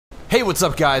Hey, what's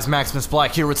up guys?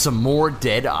 MaximusBlack here with some more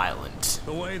Dead Island.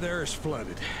 The way there is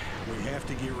flooded. We have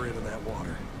to get rid of that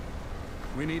water.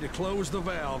 We need to close the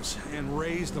valves and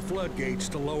raise the floodgates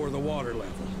to lower the water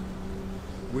level.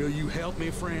 Will you help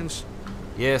me, friends?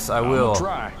 Yes, I will. I'll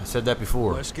try. I said that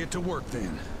before. Let's get to work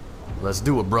then. Let's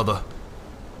do it, brother.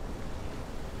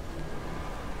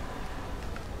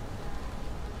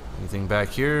 Anything back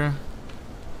here?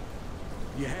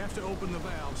 You have to open the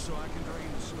valves so I can drain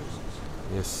the sluices.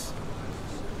 Yes.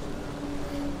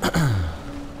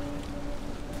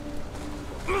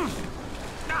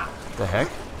 The heck?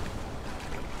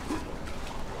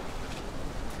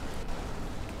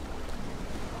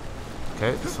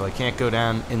 Okay, so I can't go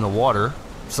down in the water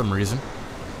for some reason.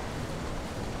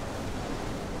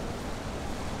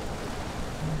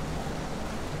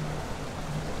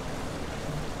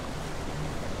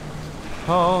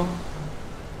 Oh.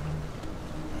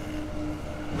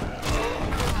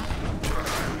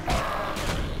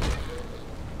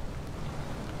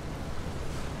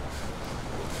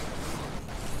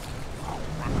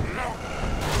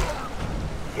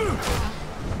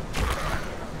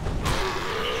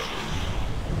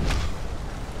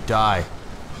 Die.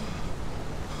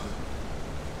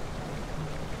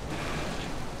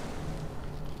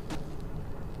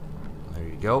 There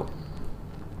you go.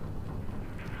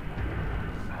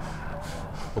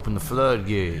 Open the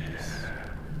floodgates.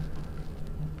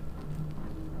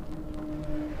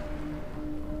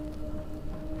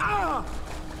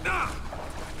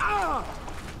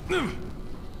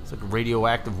 It's like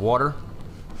radioactive water.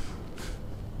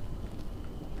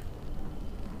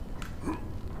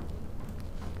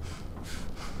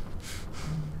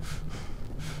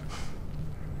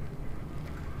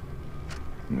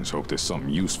 Let's hope there's something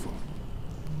useful.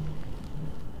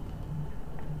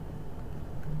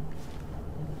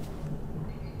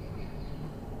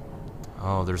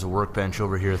 Oh, there's a workbench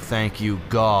over here. Thank you,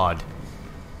 God.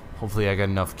 Hopefully I got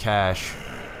enough cash.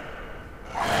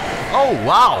 Oh,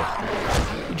 wow!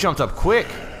 He jumped up quick.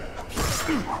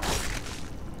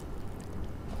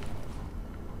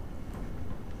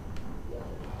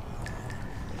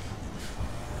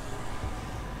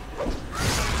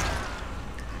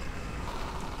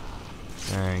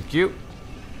 Thank you.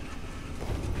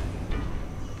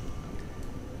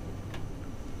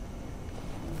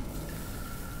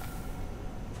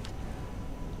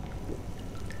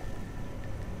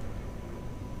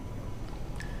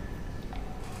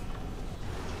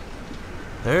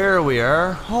 There we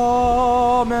are.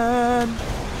 Oh, man.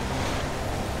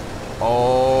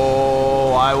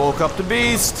 Oh, I woke up the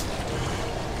beast.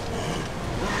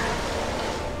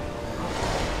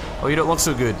 Oh, you don't look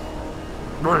so good.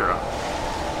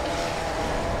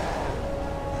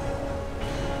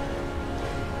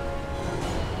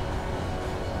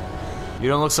 You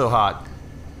don't look so hot.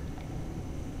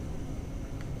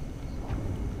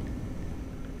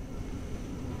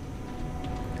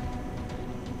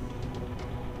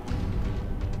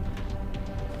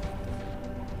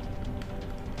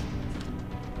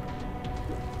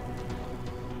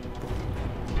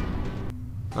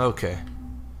 Okay.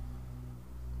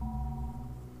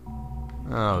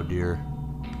 Oh dear.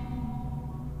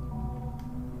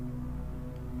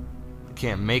 I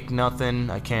can't make nothing.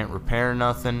 I can't repair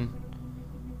nothing.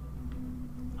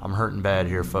 I'm hurting bad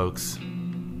here, folks.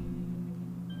 I'm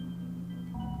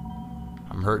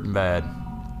hurting bad.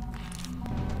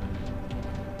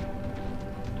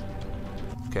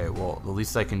 Okay, well, the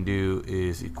least I can do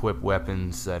is equip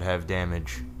weapons that have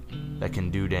damage, that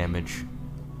can do damage.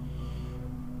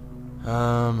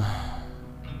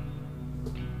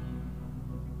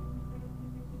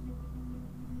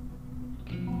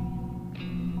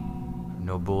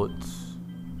 No bullets.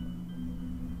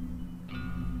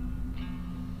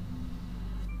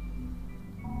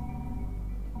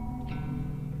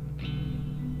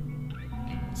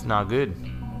 It's not good.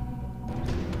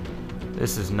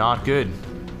 This is not good.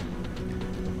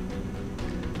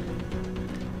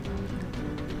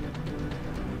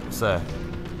 What's that?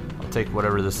 I'll take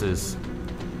whatever this is.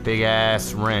 Big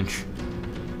ass wrench.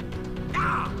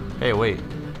 Hey, wait.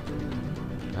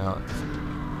 No.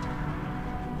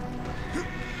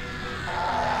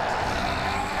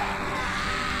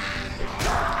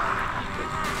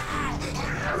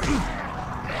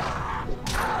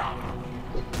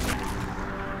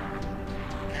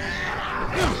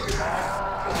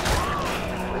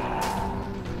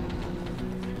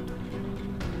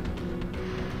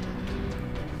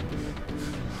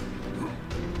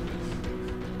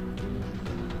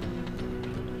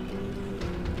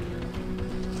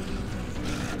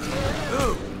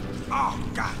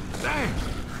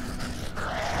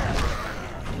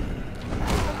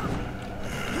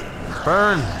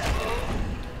 Burn!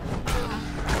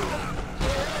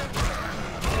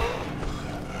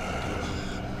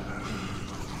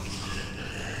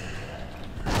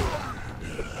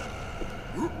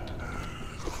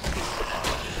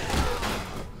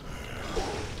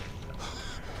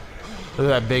 Look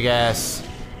at that big ass.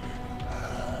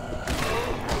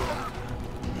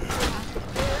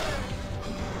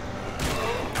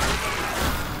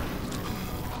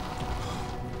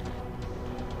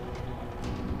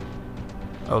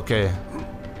 Okay.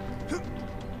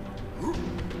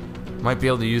 Might be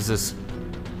able to use this.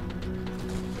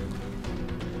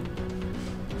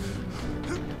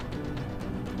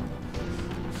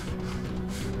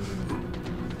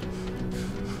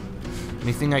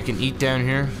 Anything I can eat down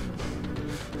here?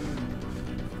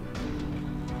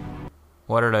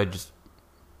 Why did I just...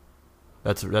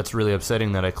 That's really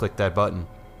upsetting that I clicked that button.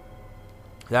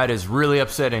 That is really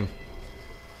upsetting.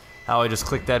 How I just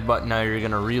clicked that button. Now you're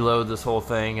gonna reload this whole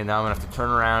thing, and now I'm gonna have to turn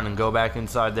around and go back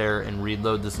inside there and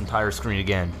reload this entire screen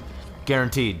again.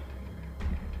 Guaranteed.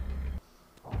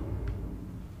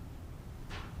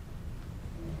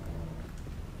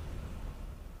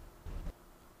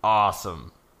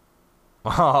 Awesome.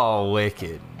 Oh,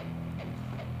 wicked.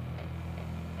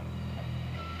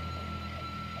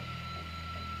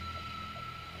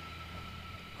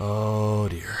 Oh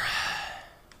dear.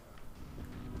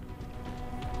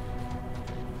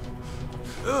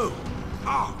 Ooh.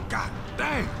 Oh, god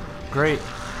dang. Great.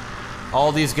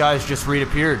 All these guys just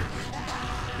reappeared.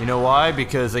 You know why?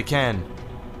 Because they can.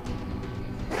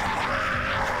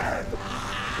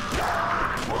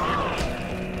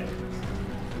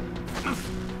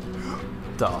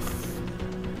 Stuff.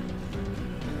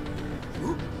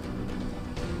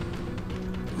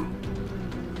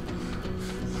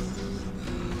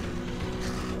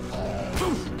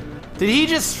 Did he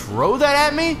just throw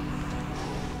that at me?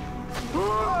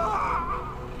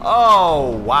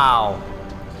 Oh, wow.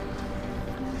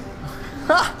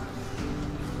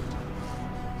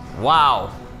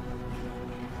 Wow.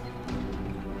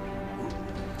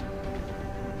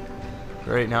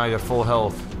 Great, now I got full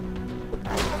health.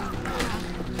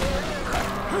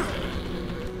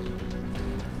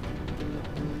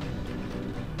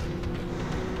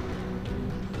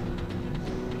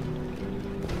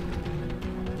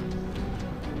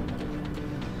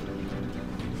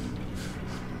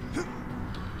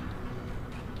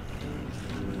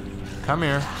 Come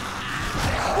here.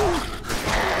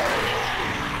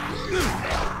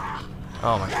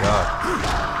 Oh my god.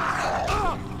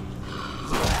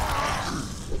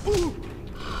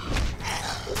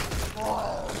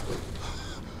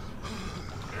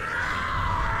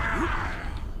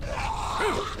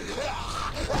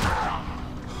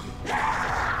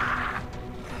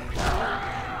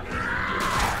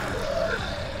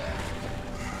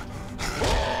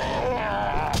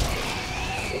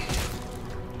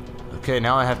 Okay,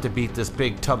 now I have to beat this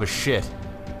big tub of shit.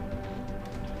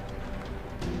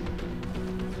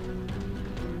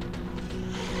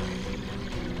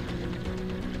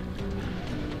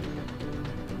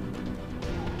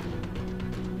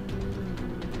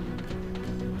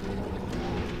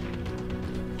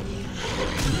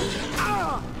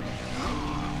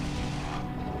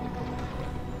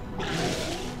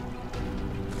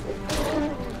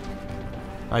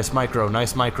 Nice micro,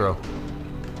 nice micro.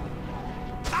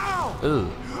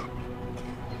 Ooh.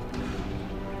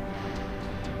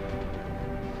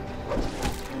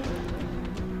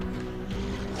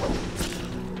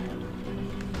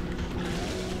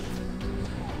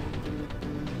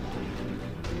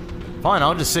 Fine,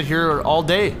 I'll just sit here all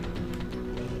day.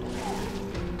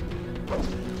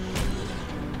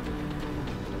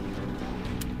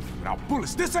 Now,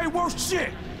 bullets, this ain't worth shit.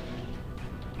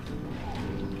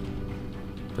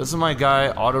 Doesn't my guy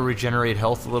auto-regenerate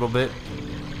health a little bit?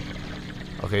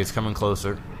 Okay, it's coming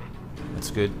closer. That's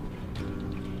good.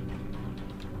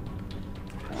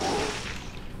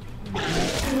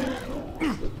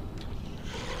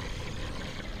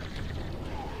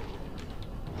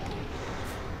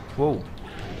 Whoa.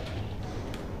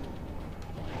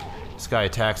 This guy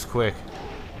attacks quick.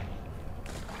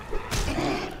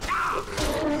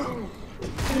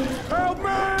 Help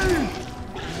me!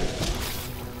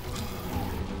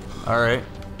 Alright.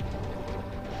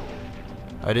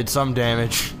 I did some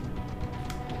damage.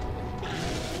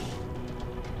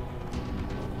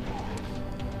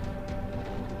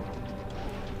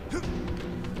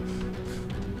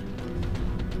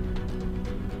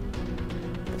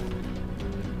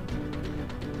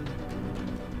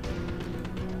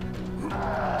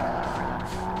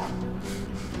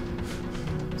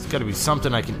 There's gotta be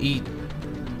something I can eat.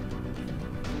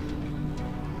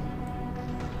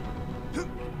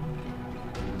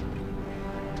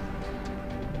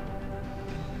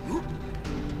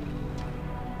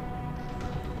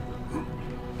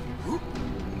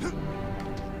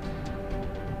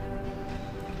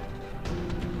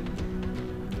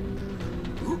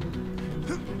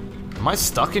 Am I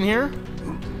stuck in here?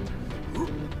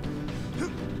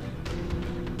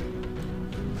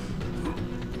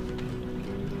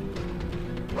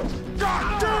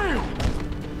 God damn!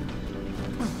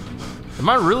 Am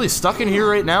I really stuck in here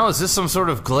right now? Is this some sort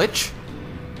of glitch?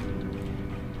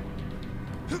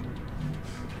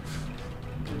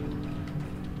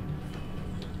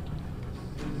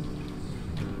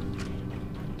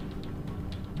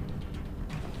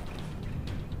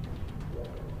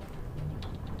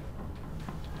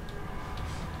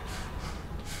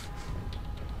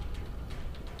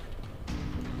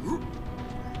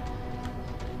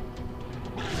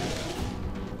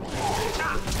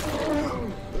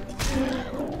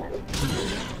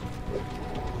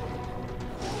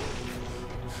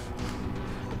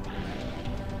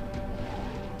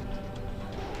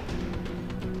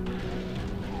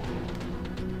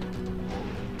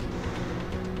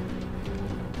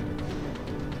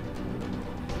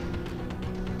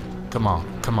 Come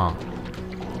on, come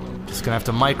on. Just gonna have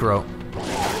to micro.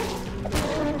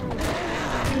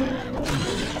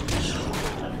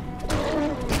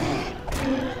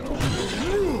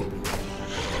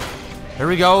 There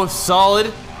we go, solid.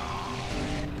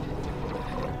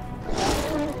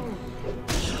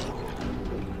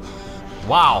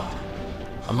 Wow.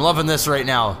 I'm loving this right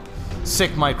now.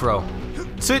 Sick micro.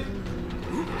 Sit.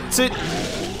 Sit.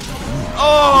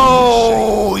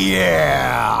 Oh,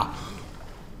 yeah.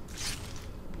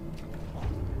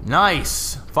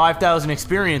 Nice. 5,000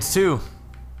 experience, too.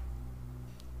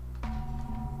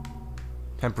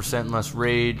 10% less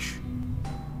rage.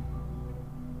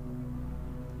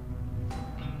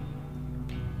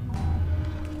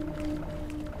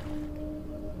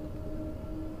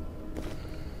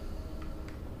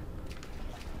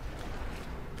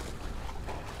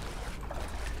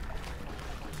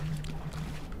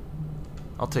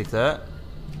 I'll take that.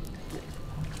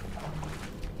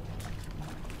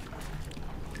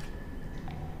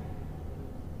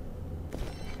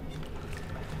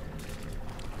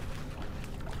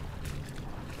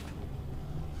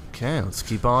 Okay, let's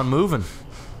keep on moving.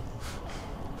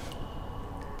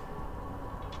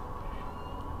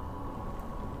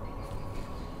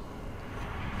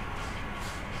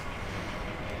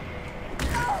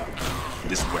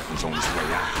 This weapon's on its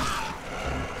way out.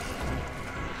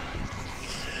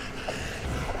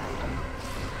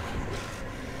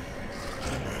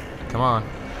 Come on.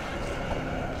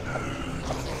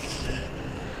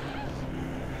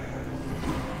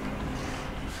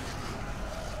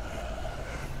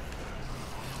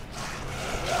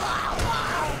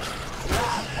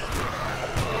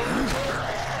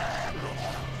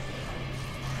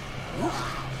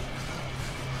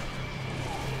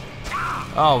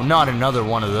 Oh, not another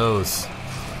one of those.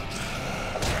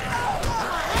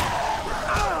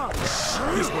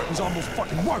 This weapon's almost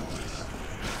fucking worthless.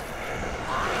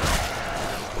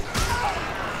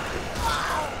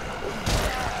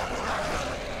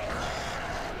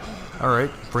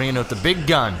 Alright, bringing out the big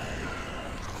gun.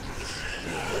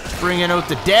 Bringing out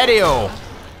the daddy-o.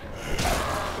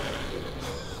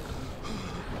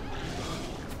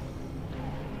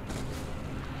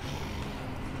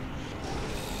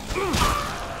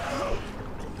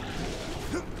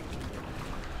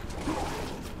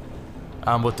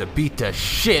 I'm about to beat the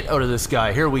shit out of this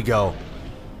guy. Here we go.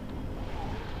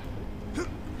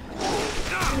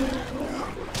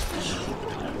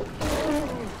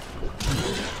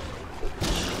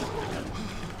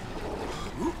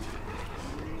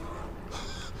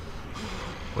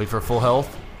 Wait for full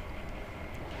health.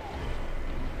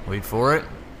 Wait for it.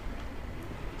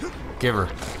 Give her.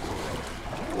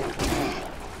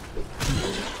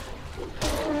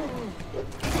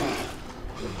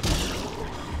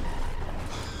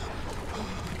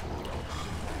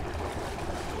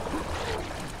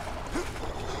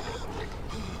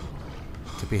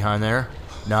 Get behind there.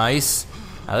 Nice.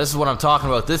 Now this is what I'm talking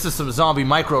about. This is some zombie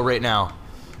micro right now.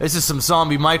 This is some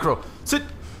zombie micro. Sit.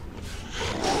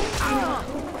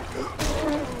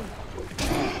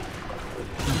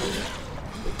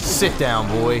 Sit down,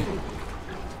 boy.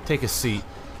 Take a seat.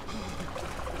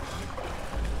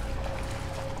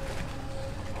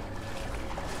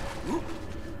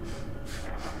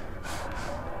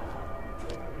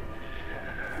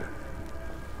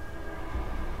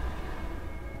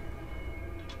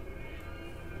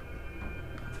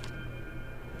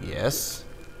 Yes.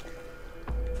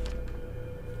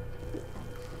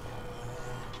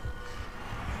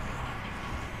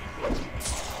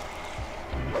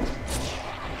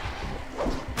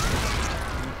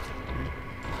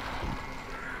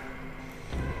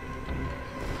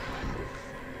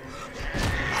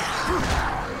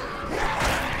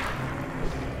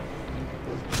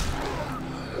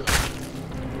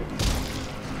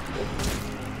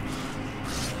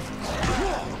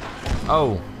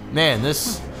 Oh, man,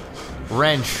 this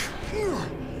wrench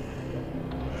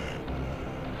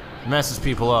messes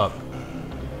people up.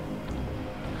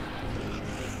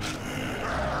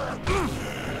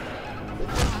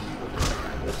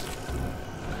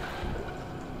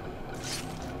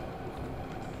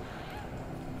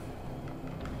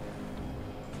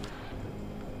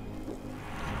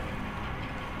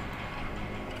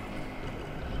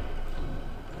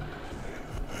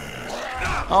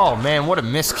 Oh man, what a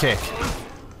miss kick.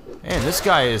 Man, this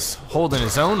guy is holding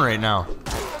his own right now.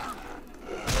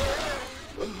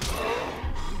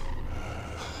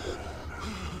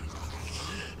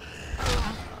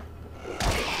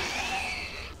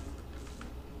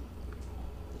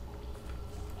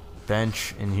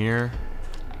 Bench in here.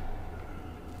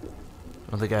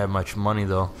 I don't think I have much money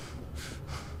though.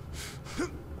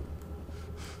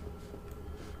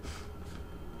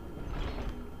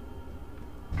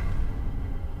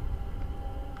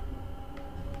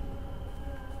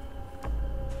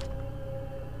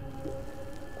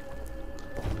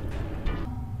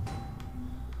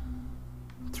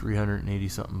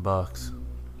 $380 something bucks.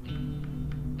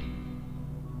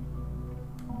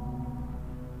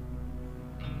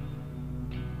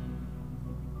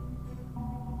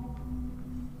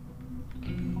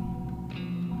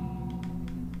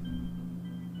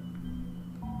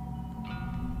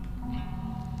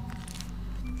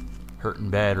 Hurting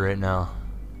bad right now.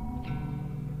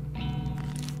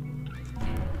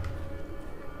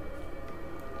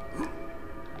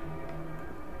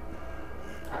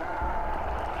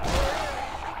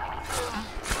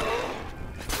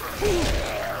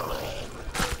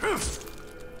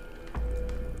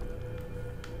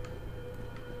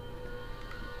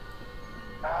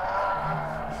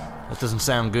 That doesn't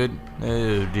sound good.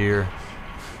 Oh dear.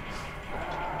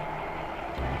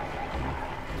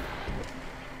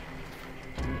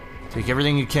 Take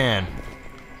everything you can.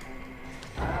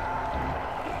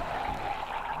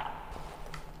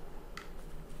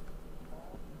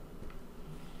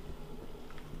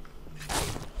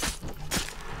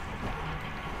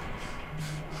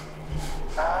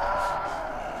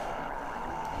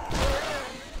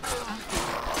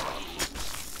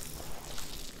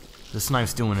 This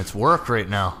knife's doing its work right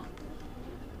now.